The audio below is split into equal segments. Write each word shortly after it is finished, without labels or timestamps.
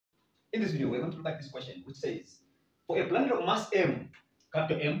In this video, we're going to look at this question, which says, for a planet of mass m,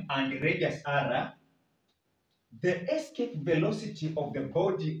 capital M, and radius r, the escape velocity of the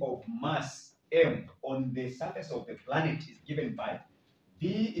body of mass m on the surface of the planet is given by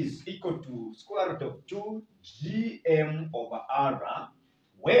V is equal to square root of 2 gm over r,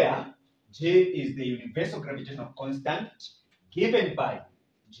 where J is the universal gravitational constant, given by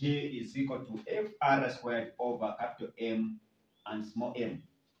J is equal to Fr squared over capital M and small m.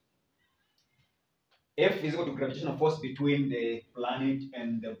 F is equal to gravitational force between the planet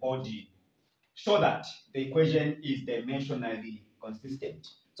and the body. Show that the equation is dimensionally consistent.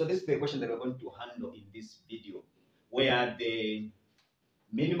 So this is the equation that we're going to handle in this video, where the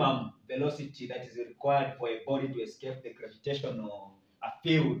minimum velocity that is required for a body to escape the gravitational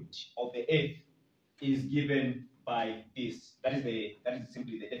field of the Earth is given by this. That is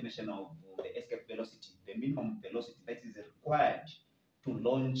simply the definition of the escape velocity, the minimum velocity that is required to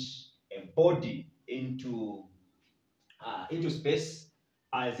launch a body into space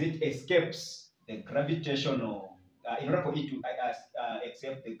as it escapes the gravitational, in order for it to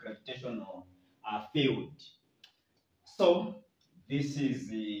accept the gravitational field. So this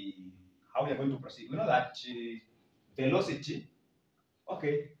is how we are going to proceed. We know that velocity,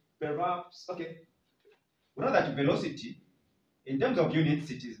 okay, perhaps, okay. We know that velocity, in terms of units,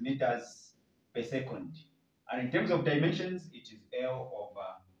 it is meters per second. And in terms of dimensions, it is L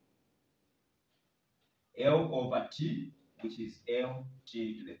over t, which is L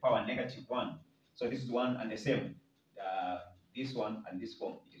t to the power -1. So this is one and the same. This one and this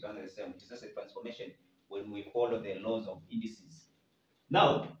form, it is one and the same. It is just a transformation when we follow the laws of indices.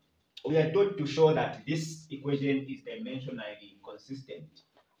 Now, we are told to show that this equation is dimensionally consistent.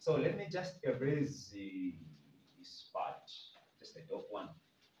 So let me just erase this part, just the top one.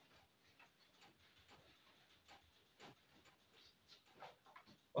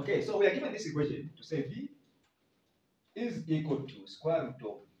 Okay, so we are given this equation to say V is equal to square root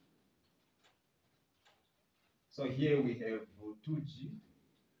of. So here we have 2g.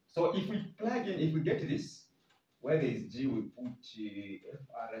 So if we plug in, if we get this, where there is g, we put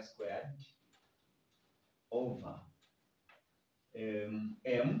Fr squared over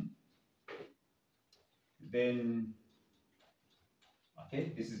m. Then,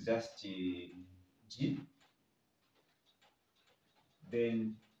 okay, this is just g.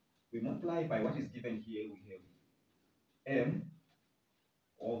 Then we multiply by what is given here. We have m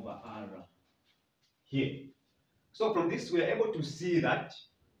over r here. So from this, we are able to see that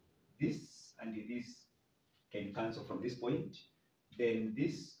this and this can cancel from this point. Then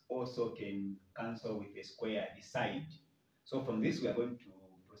this also can cancel with a square this side. So from this, we are going to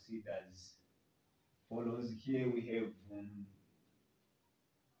proceed as follows. Here we have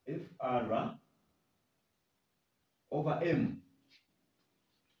Fr over m.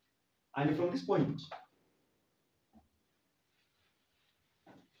 And from this point,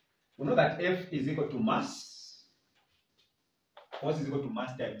 we know that F is equal to mass. Force is equal to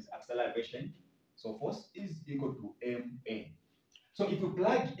mass times acceleration. So force is equal to ma. So if you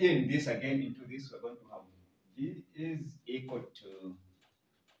plug in this again into this, we're going to have V is equal to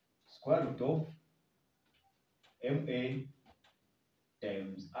square root of ma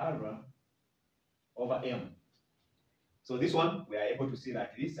times r over m. So this one, we are able to see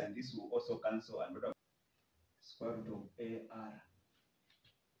that this and this will also cancel and square root of ar.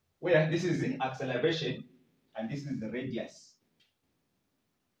 Where this is the acceleration and this is the radius.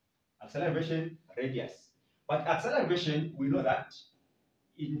 Acceleration, radius. But acceleration, we know that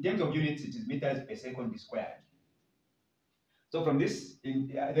in terms of units, it is meters per second squared. So from this, then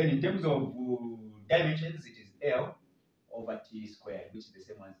in terms of dimensions, it is L over t squared, which is the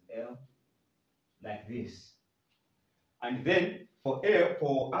same as L, like this. And then for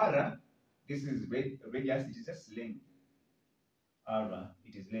r, this is radius, it is just length. R,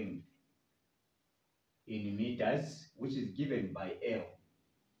 it is length in meters, which is given by L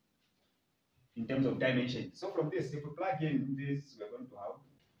in terms of dimension. So from this, if we plug in this, we're going to have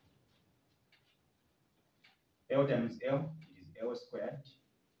L times L, it is L squared,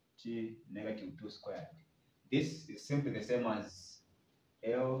 t -2 squared. This is simply the same as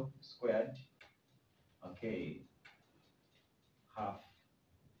L squared, okay, half.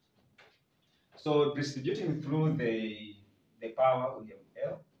 So distributing through the power, we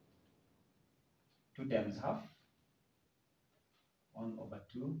have L, 2 times half, 1 over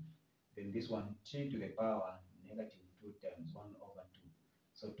 2. Then this one, t to the power -2 times 1 over 2.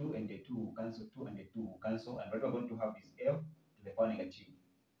 So 2 and the 2 will cancel, 2 and the 2 will cancel, and what we're going to have is L to the power negative.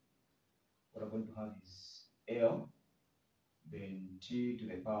 What we're going to have is L, then t to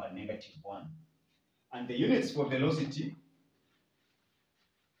the power -1. And the units for velocity,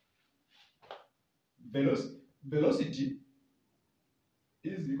 velocity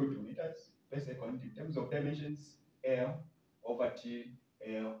is equal to meters per second in terms of dimensions, L over T,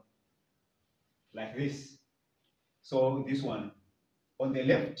 L, like this. So this one, on the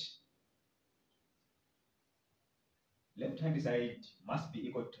left hand side must be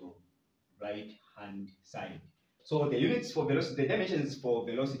equal to right hand side. So the units for velocity, the dimensions for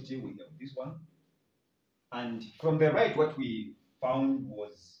velocity, we have this one. And from the right, what we found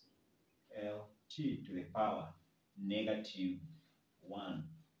was Lt to the power -1.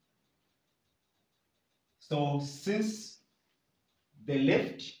 So since the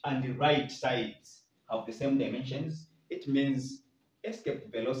left and the right sides have the same dimensions, it means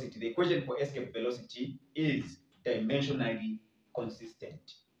escape velocity, the equation for escape velocity is dimensionally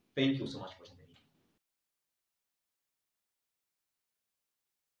consistent. Thank you so much for